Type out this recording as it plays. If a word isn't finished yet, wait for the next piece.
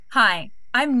Hi,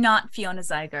 I'm not Fiona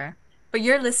Zeiger, but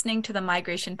you're listening to the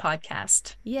Migration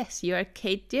Podcast. Yes, you are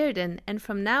Kate Dearden, and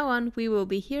from now on, we will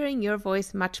be hearing your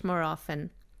voice much more often.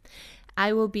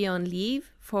 I will be on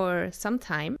leave for some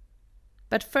time,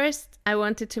 but first, I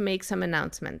wanted to make some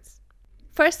announcements.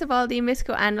 First of all, the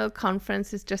IMISCO annual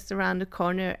conference is just around the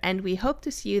corner, and we hope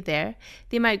to see you there.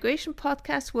 The Migration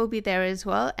Podcast will be there as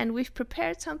well, and we've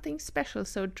prepared something special,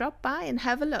 so drop by and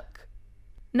have a look.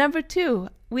 Number 2,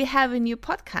 we have a new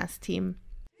podcast team.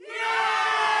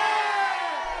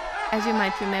 As you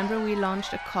might remember, we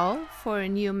launched a call for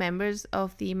new members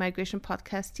of the Migration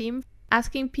Podcast team,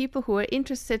 asking people who are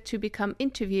interested to become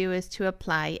interviewers to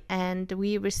apply, and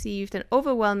we received an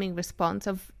overwhelming response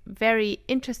of very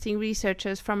interesting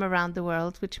researchers from around the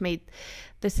world, which made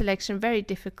the selection very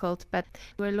difficult, but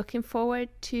we're looking forward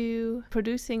to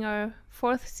producing our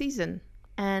 4th season.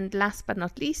 And last but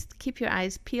not least, keep your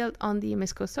eyes peeled on the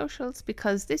IMISCO socials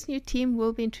because this new team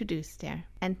will be introduced there.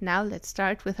 And now let's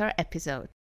start with our episode.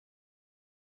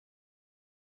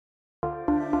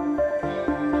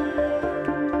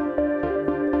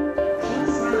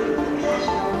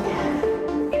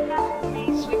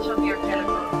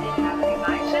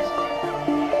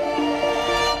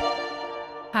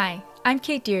 Hi, I'm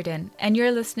Kate Dearden, and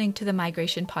you're listening to the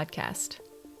Migration Podcast.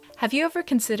 Have you ever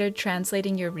considered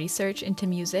translating your research into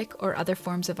music or other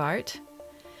forms of art?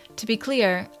 To be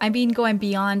clear, I mean going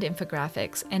beyond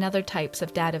infographics and other types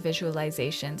of data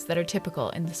visualizations that are typical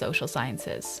in the social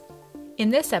sciences. In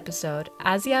this episode,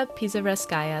 Asia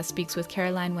Pizarevskaya speaks with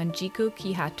Caroline Wanjiku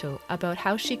Kihato about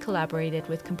how she collaborated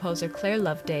with composer Claire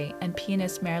Loveday and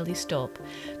pianist Marilee Stolp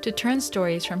to turn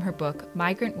stories from her book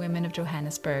Migrant Women of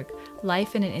Johannesburg,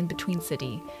 Life in an In-Between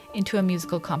City, into a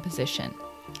musical composition.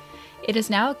 It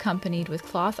is now accompanied with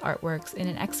cloth artworks in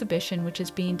an exhibition which is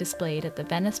being displayed at the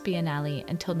Venice Biennale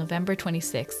until November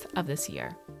 26th of this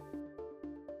year.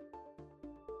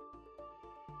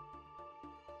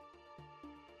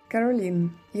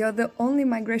 Caroline, you're the only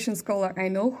migration scholar I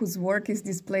know whose work is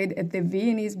displayed at the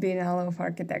Viennese Biennale of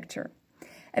Architecture.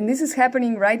 And this is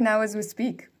happening right now as we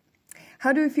speak.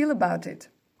 How do you feel about it?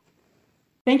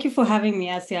 Thank you for having me,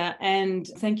 Asia, and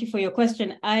thank you for your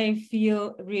question. I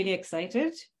feel really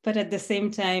excited, but at the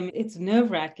same time, it's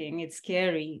nerve-wracking. It's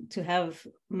scary to have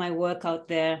my work out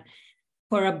there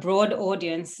for a broad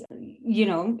audience. You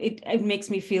know, it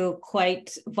makes me feel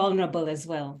quite vulnerable as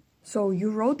well. So you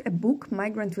wrote a book,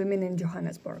 Migrant Women in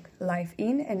Johannesburg, Life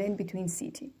in and in Between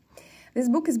City. This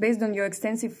book is based on your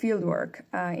extensive fieldwork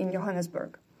in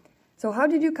Johannesburg. So how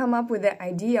did you come up with the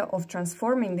idea of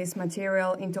transforming this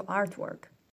material into artwork?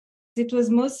 It was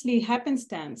mostly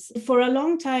happenstance. For a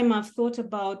long time, I've thought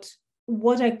about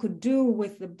what I could do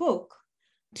with the book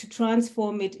to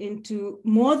transform it into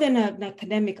more than an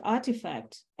academic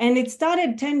artifact. And it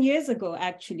started 10 years ago,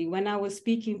 actually, when I was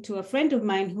speaking to a friend of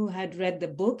mine who had read the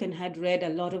book and had read a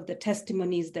lot of the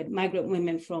testimonies that migrant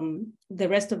women from the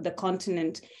rest of the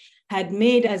continent had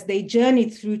made as they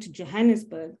journeyed through to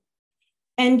Johannesburg.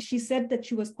 And she said that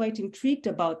she was quite intrigued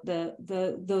about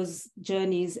those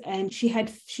journeys, and she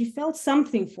felt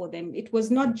something for them. It was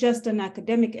not just an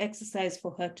academic exercise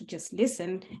for her to just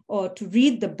listen or to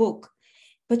read the book,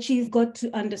 but she got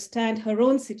to understand her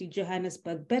own city,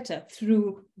 Johannesburg, better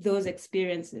through those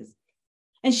experiences.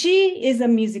 And she is a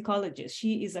musicologist.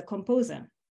 She is a composer.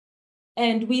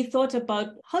 And we thought about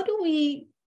how do we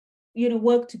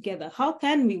work together? How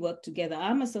can we work together?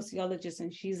 I'm a sociologist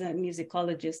and she's a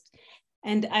musicologist.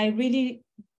 And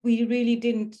we really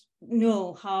didn't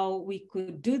know how we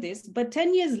could do this. But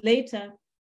 10 years later,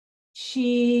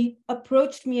 she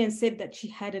approached me and said that she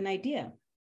had an idea,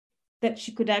 that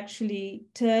she could actually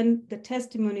turn the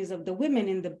testimonies of the women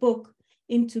in the book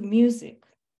into music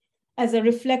as a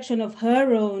reflection of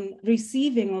her own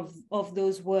receiving of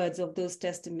those words, of those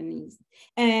testimonies,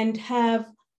 and have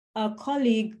a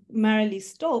colleague, Marilee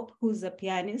Stolp, who's a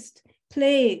pianist,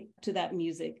 play to that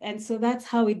music. And so that's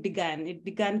how it began. It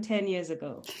began 10 years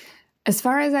ago. As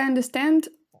far as I understand,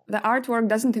 the artwork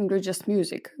doesn't include just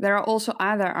music. There are also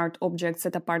other art objects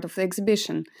that are part of the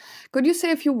exhibition. Could you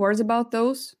say a few words about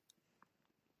those?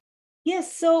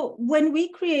 Yes, so when we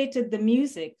created the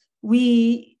music,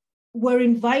 we were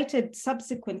invited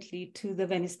subsequently to the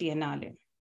Venice Biennale.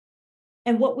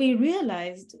 And what we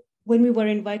realized when we were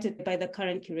invited by the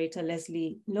current curator,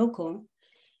 Leslie Loco,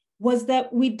 was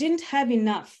that we didn't have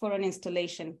enough for an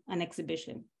installation, an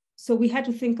exhibition. So we had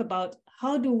to think about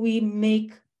how do we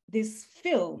make this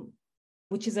film,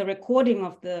 which is a recording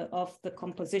of the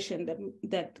composition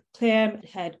that Claire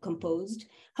had composed,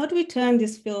 how do we turn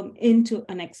this film into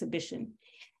an exhibition?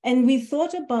 And we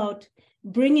thought about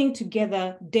bringing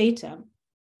together data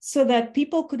so that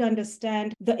people could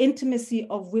understand the intimacy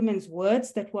of women's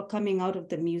words that were coming out of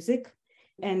the music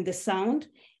and the sound,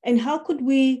 and how could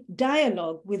we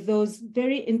dialogue with those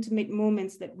very intimate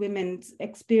moments that women's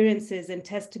experiences and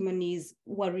testimonies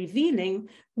were revealing,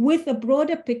 with a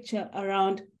broader picture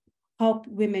around how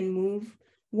women move,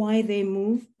 why they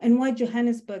move, and why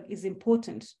Johannesburg is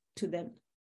important to them.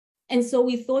 And so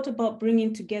we thought about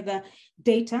bringing together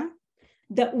data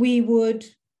that we would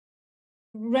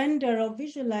render or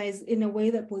visualize in a way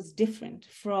that was different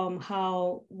from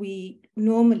how we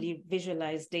normally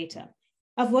visualize data.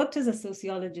 I've worked as a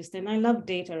sociologist and I love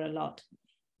data a lot,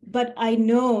 but I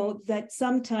know that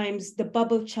sometimes the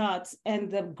bubble charts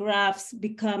and the graphs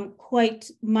become quite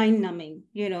mind-numbing.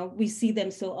 You know, we see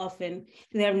them so often,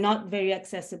 they're not very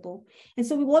accessible. And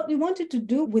so what we wanted to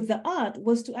do with the art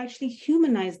was to actually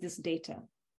humanize this data,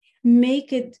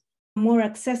 make it more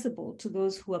accessible to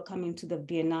those who are coming to the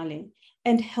Biennale,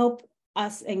 and help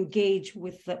us engage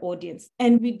with the audience.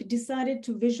 And we decided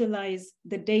to visualize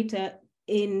the data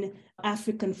in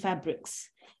African fabrics,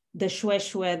 the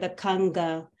shweshwe, the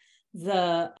kanga,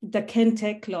 the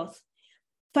kente cloth,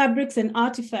 fabrics and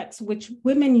artifacts which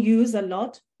women use a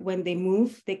lot when they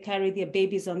move. They carry their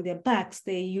babies on their backs.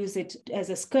 They use it as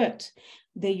a skirt.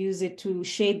 They use it to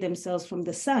shade themselves from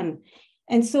the sun.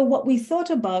 And so what we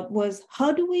thought about was,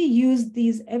 how do we use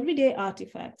these everyday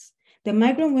artifacts that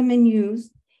migrant women use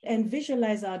and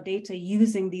visualize our data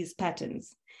using these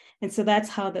patterns? And so that's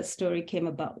how that story came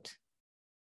about.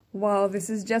 Wow, this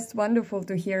is just wonderful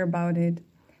to hear about it.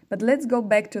 But let's go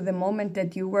back to the moment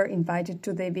that you were invited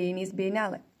to the Viennese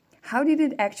Biennale. How did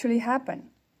it actually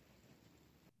happen?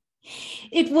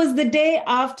 It was the day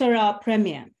after our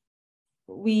premiere.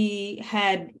 We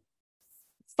had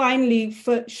finally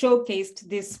showcased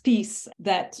this piece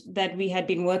that we had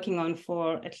been working on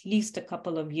for at least a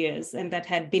couple of years, and that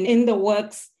had been in the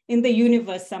works, in the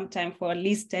universe sometime for at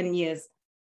least 10 years.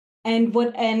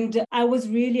 And I was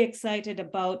really excited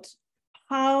about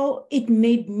how it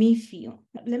made me feel.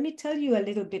 Let me tell you a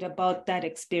little bit about that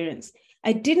experience.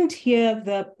 I didn't hear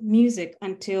the music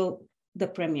until the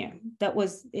premiere. That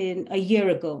was a year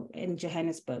ago in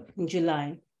Johannesburg in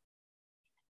July.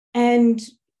 And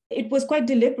it was quite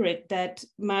deliberate that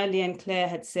Marley and Claire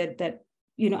had said that,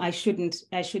 you know, I shouldn't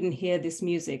hear this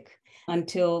music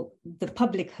until the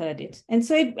public heard it. And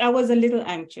so I was a little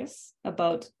anxious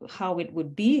about how it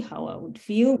would be, how I would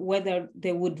feel, whether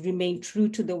they would remain true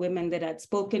to the women that I'd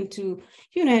spoken to,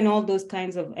 you know, and all those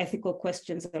kinds of ethical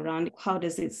questions around how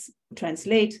does it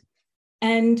translate.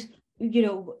 And, you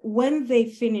know, when they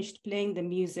finished playing the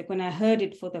music, when I heard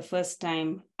it for the first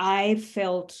time, I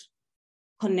felt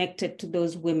connected to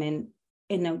those women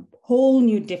in a whole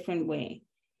new different way.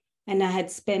 And I had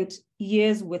spent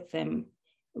years with them,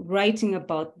 writing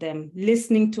about them,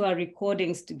 listening to our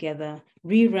recordings together,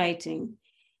 rewriting.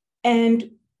 And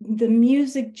the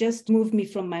music just moved me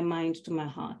from my mind to my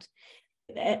heart.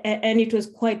 And it was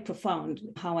quite profound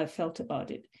how I felt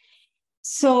about it.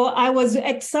 So I was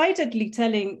excitedly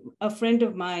telling a friend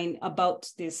of mine about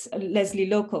this, Leslie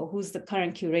Loco, who's the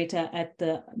current curator at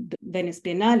the Venice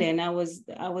Biennale. And I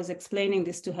was explaining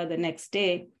this to her the next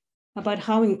day about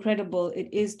how incredible it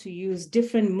is to use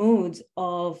different modes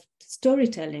of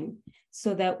storytelling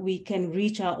so that we can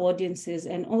reach our audiences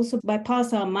and also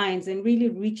bypass our minds and really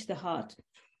reach the heart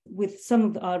with some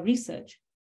of our research.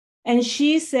 And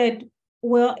she said,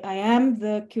 well, I am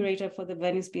the curator for the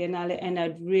Venice Biennale, and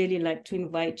I'd really like to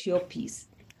invite your piece.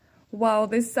 Wow,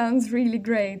 this sounds really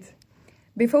great.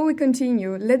 Before we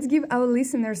continue, let's give our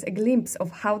listeners a glimpse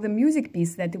of how the music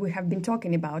piece that we have been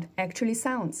talking about actually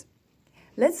sounds.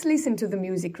 Let's listen to the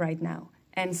music right now,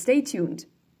 and stay tuned.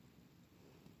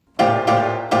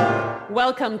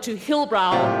 Welcome to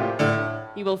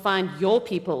Hillbrow. You will find your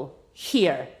people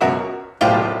here.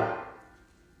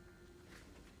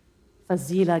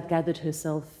 Fazila gathered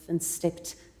herself and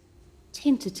stepped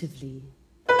tentatively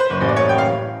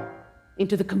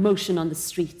into the commotion on the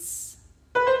streets.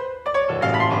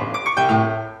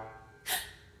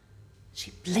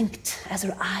 She blinked as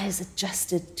her eyes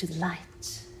adjusted to the light.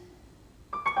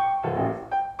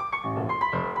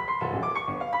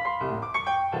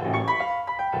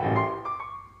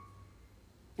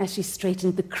 As she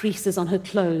straightened the creases on her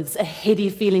clothes, a heady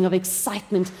feeling of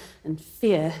excitement and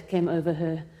fear came over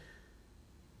her.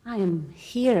 I am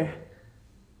here.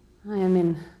 I am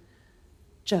in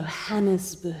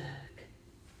Johannesburg.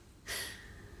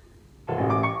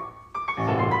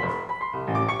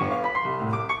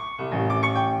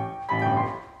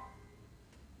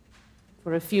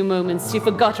 For a few moments, she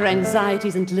forgot her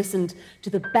anxieties and listened to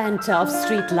the banter of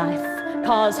street life.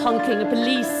 Cars honking, a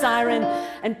police siren,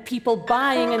 and people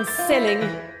buying and selling.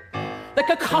 The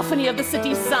cacophony of the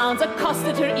city's sounds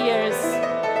accosted her ears.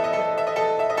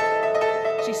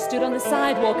 She stood on the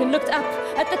sidewalk and looked up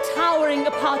at the towering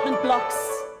apartment blocks.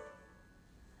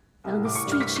 Down the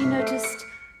street she noticed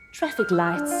traffic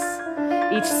lights,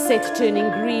 each set turning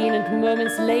green and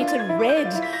moments later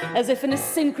red, as if in a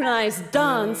synchronized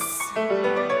dance.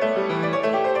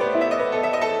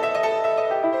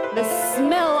 The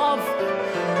smell of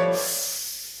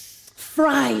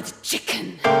fried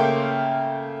chicken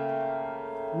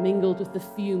mingled with the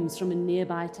fumes from a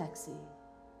nearby taxi.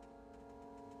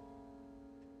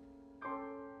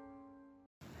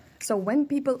 So when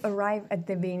people arrive at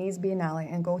the Venice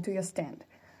Biennale and go to your stand,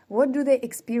 what do they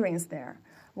experience there?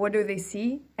 What do they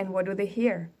see and what do they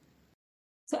hear?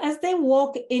 So as they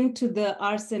walk into the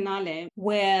Arsenale,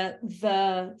 where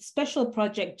the special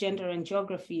project Gender and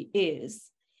Geography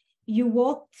is, you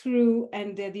walk through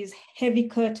and there are these heavy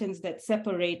curtains that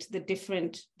separate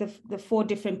the four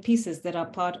different pieces that are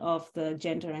part of the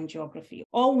Gender and Geography.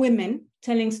 All women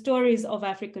telling stories of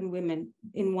African women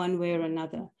in one way or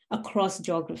another across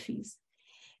geographies.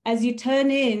 As you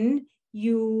turn in,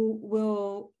 you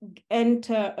will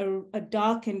enter a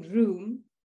darkened room,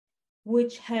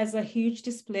 which has a huge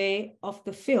display of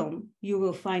the film, You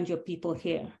Will Find Your People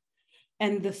Here.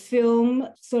 And the film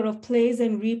sort of plays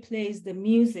and replays the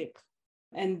music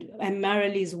and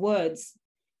Marilee's words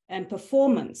and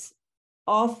performance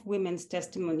of women's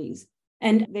testimonies.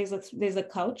 And there's a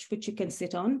couch which you can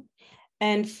sit on.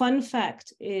 And fun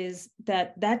fact is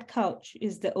that couch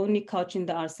is the only couch in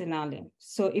the Arsenale.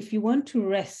 So if you want to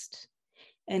rest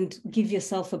and give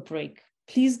yourself a break,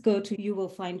 please go to You Will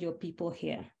Find Your People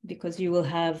Here, because you will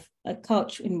have a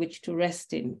couch in which to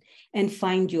rest in and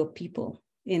find your people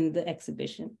in the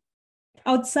exhibition.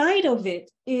 Outside of it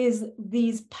is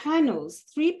these panels,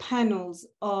 3 panels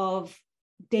of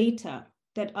data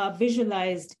that are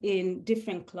visualized in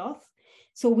different cloth.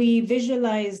 So we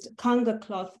visualized Kanga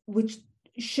cloth, which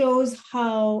shows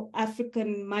how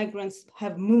African migrants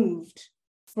have moved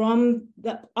from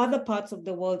the other parts of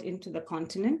the world into the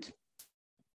continent.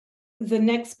 The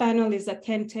next panel is a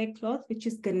kente cloth, which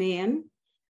is Ghanaian,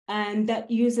 and that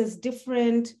uses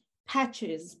different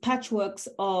patchworks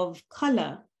of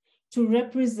color to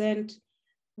represent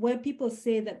where people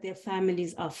say that their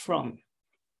families are from.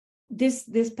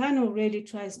 This panel really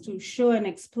tries to show and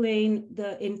explain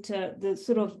the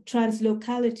sort of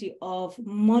translocality of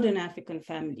modern African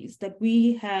families, that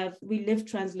we live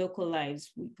translocal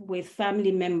lives with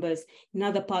family members in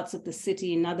other parts of the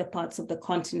city, in other parts of the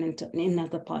continent, and in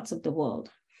other parts of the world.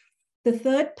 The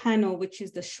third panel, which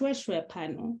is the shweshwe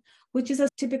panel, which is a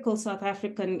typical South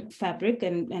African fabric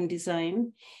and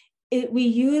design, we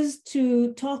use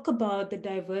to talk about the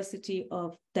diversity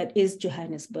that is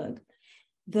Johannesburg.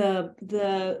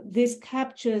 This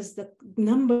captures the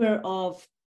number of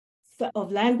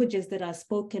languages that are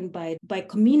spoken by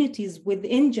communities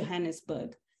within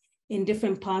Johannesburg in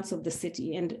different parts of the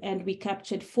city. And we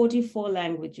captured 44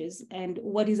 languages. And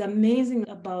what is amazing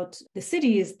about the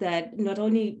city is that not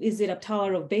only is it a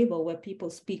Tower of Babel where people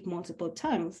speak multiple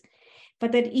tongues,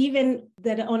 but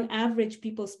that on average,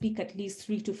 people speak at least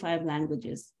 3 to 5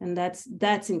 languages. And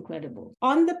that's incredible.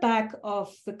 On the back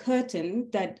of the curtain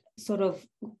that sort of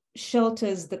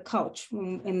shelters the couch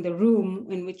in the room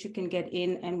in which you can get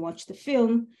in and watch the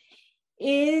film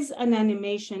is an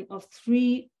animation of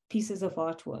 3 pieces of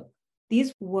artwork.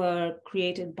 These were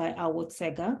created by Awot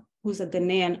Sega, who's a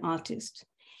Ghanaian artist.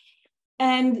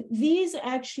 And these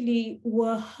actually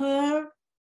were her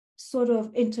sort of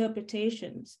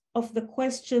interpretations of the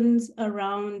questions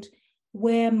around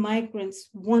where migrants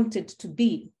wanted to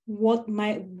be, what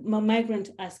migrant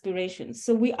aspirations.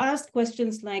 So we asked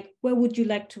questions like, where would you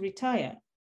like to retire?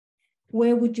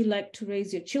 Where would you like to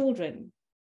raise your children?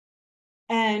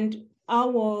 And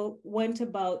Awo went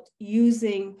about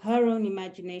using her own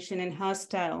imagination and her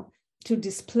style to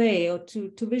display or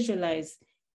to visualize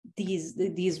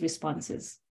these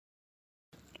responses.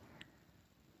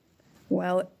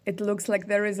 Well, it looks like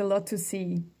there is a lot to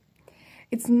see.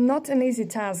 It's not an easy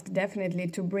task, definitely,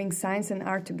 to bring science and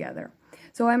art together.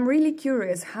 So I'm really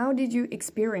curious, how did you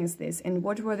experience this and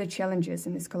what were the challenges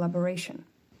in this collaboration?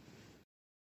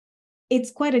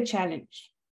 It's quite a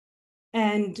challenge.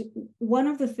 And one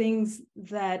of the things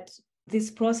that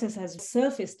this process has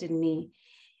surfaced in me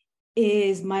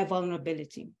is my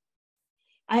vulnerability.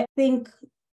 I think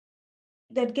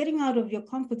that getting out of your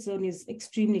comfort zone is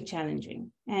extremely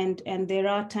challenging. And there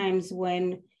are times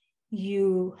when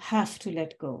you have to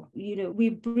let go.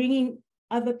 We're bringing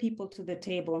other people to the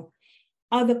table,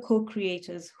 other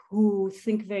co-creators who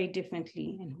think very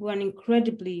differently and who are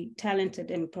incredibly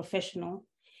talented and professional.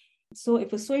 So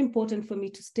it was so important for me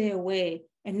to stay away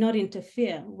and not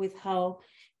interfere with how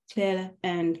Claire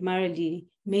and Marilee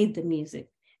made the music,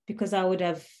 because I would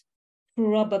have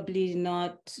probably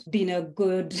not been a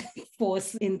good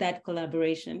force in that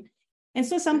collaboration. And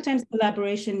so sometimes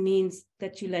collaboration means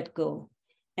that you let go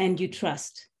and you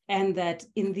trust. And that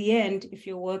in the end, if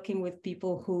you're working with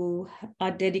people who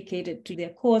are dedicated to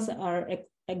their cause, are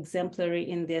exemplary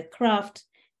in their craft,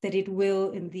 that it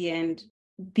will in the end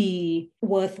be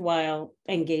worthwhile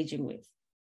engaging with.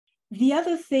 The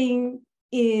other thing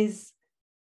is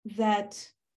that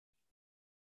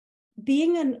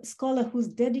being a scholar who's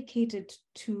dedicated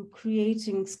to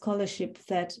creating scholarship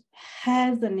that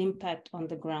has an impact on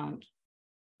the ground,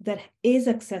 that is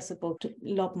accessible to a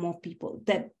lot more people,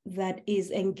 that is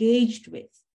engaged with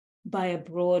by a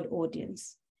broad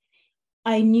audience,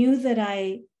 I knew that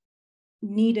I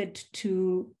needed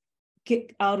to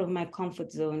get out of my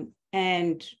comfort zone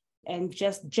and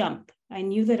just jump. I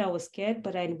knew that I was scared,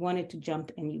 but I wanted to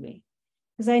jump anyway,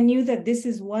 because I knew that this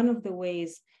is one of the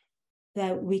ways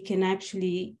that we can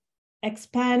actually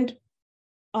expand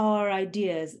our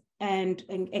ideas and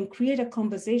create a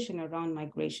conversation around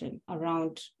migration,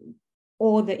 around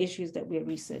all the issues that we're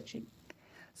researching.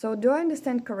 So do I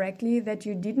understand correctly that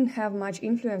you didn't have much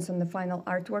influence on the final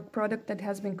artwork product that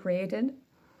has been created?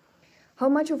 How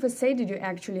much of a say did you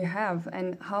actually have,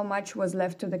 and how much was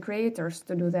left to the creators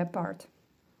to do their part?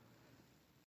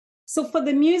 So for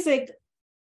the music,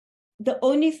 the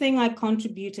only thing I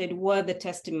contributed were the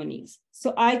testimonies.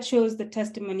 So I chose the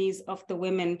testimonies of the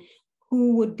women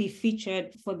who would be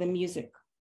featured for the music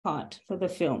part, for the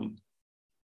film.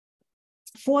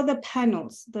 For the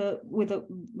panels,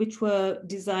 which were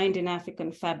designed in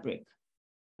African fabric,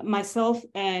 myself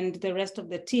and the rest of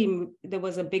the team, there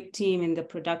was a big team in the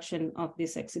production of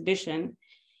this exhibition,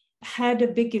 had a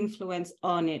big influence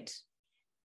on it.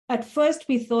 At first,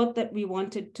 we thought that we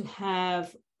wanted to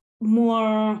have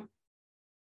more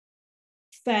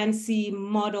fancy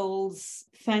models,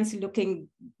 fancy looking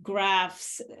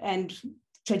graphs and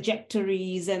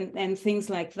trajectories and things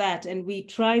like that. And we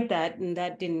tried that and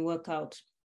that didn't work out.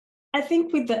 I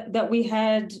think that we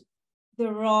had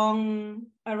a wrong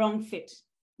fit.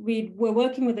 We were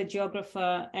working with a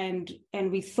geographer and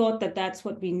we thought that that's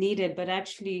what we needed, but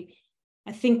actually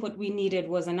I think what we needed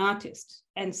was an artist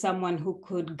and someone who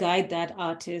could guide that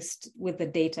artist with the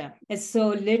data. And so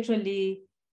literally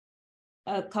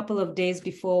a couple of days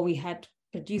before we had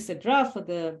produced a draft for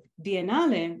the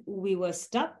Biennale, we were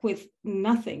stuck with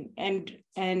nothing. And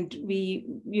we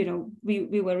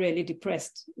were really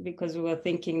depressed because we were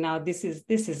thinking, now this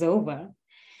is over.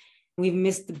 We've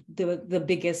missed the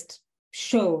biggest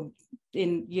show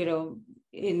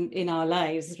in our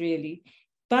lives, really.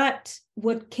 But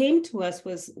what came to us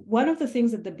was one of the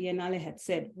things that the Biennale had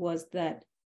said was that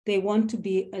they want to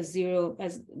be a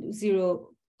zero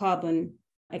carbon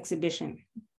exhibition.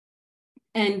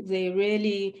 And they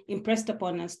really impressed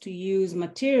upon us to use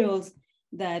materials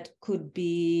that could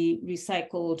be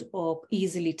recycled or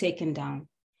easily taken down,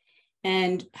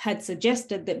 and had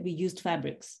suggested that we used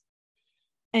fabrics.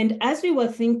 And as we were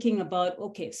thinking about,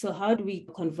 okay, so how do we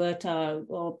convert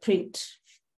or print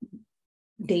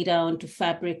data onto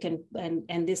fabric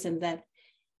and this and that,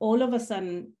 all of a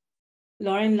sudden,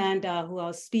 Lauren Landau, who I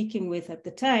was speaking with at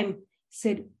the time,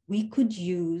 said we could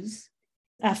use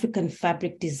African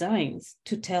fabric designs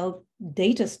to tell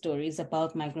data stories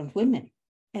about migrant women.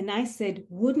 And I said,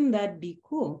 wouldn't that be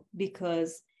cool?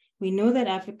 Because we know that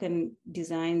African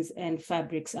designs and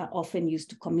fabrics are often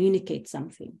used to communicate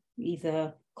something,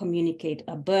 either communicate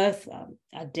a birth,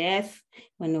 a death.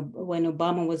 When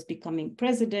Obama was becoming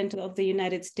president of the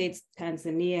United States,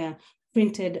 Tanzania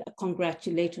printed a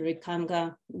congratulatory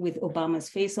kanga with Obama's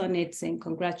face on it saying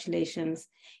congratulations.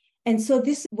 And so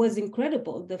this was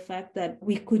incredible, the fact that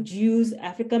we could use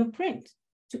African print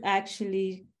to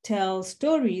actually tell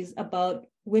stories about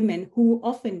women who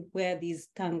often wear these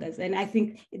kangas. And I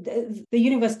think the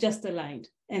universe just aligned,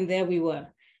 and there we were.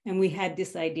 And we had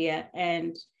this idea,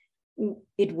 and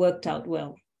it worked out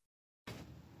well.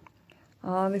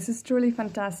 Oh, this is truly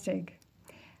fantastic.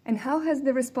 And how has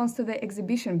the response to the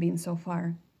exhibition been so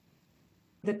far?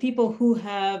 The people who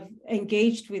have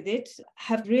engaged with it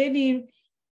have really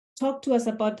talked to us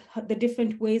about the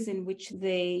different ways in which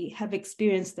they have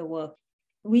experienced the work.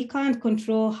 We can't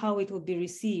control how it will be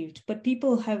received, but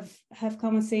people have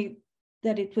come and say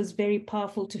that it was very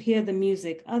powerful to hear the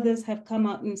music. Others have come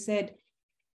out and said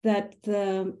that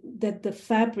the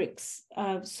fabrics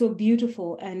are so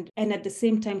beautiful and at the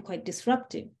same time quite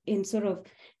disruptive in sort of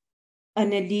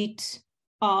an elite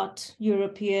art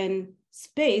European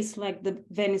space like the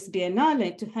Venice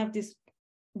Biennale, to have this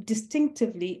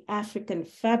distinctively African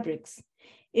fabrics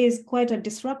is quite a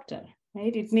disruptor,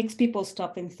 right? It makes people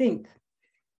stop and think.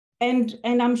 And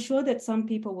I'm sure that some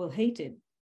people will hate it.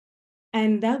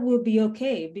 And that will be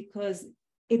okay, because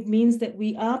it means that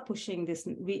we are pushing this,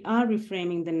 we are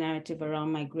reframing the narrative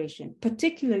around migration,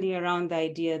 particularly around the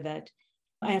idea that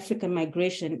African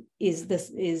migration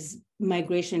is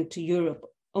migration to Europe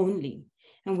only.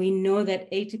 And we know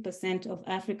that 80% of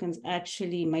Africans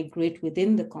actually migrate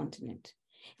within the continent.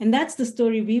 And that's the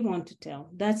story we want to tell.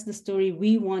 That's the story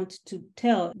we want to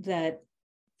tell, that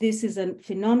this is a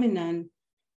phenomenon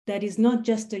that is not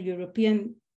just a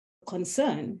European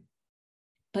concern,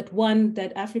 but one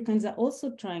that Africans are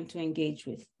also trying to engage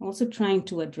with, also trying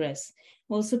to address,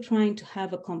 also trying to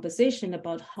have a conversation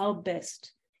about how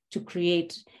best to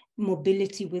create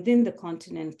mobility within the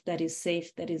continent that is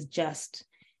safe, that is just,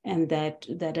 and that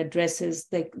addresses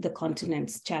the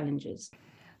continent's challenges.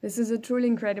 This is a truly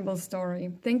incredible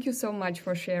story. Thank you so much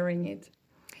for sharing it.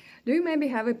 Do you maybe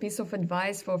have a piece of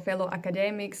advice for fellow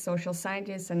academics, social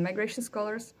scientists, and migration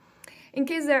scholars, in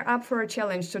case they're up for a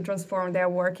challenge to transform their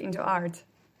work into art?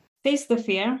 Face the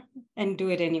fear and do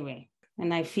it anyway.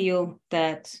 And I feel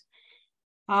that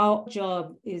our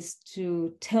job is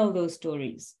to tell those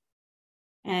stories.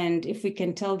 And if we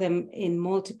can tell them in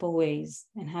multiple ways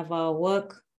and have our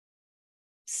work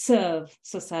serve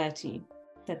society,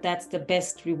 that's the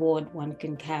best reward one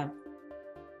can have.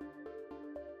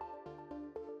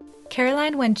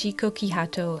 Caroline Wanjiku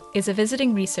Kihato is a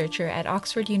visiting researcher at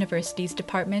Oxford University's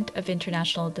Department of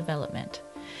International Development.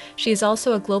 She is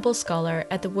also a global scholar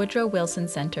at the Woodrow Wilson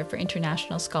Center for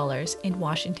International Scholars in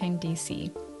Washington,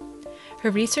 D.C.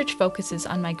 Her research focuses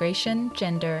on migration,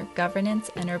 gender, governance,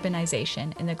 and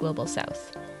urbanization in the Global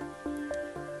South.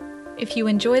 If you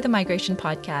enjoy the Migration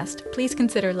Podcast, please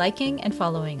consider liking and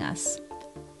following us.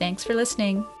 Thanks for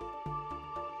listening.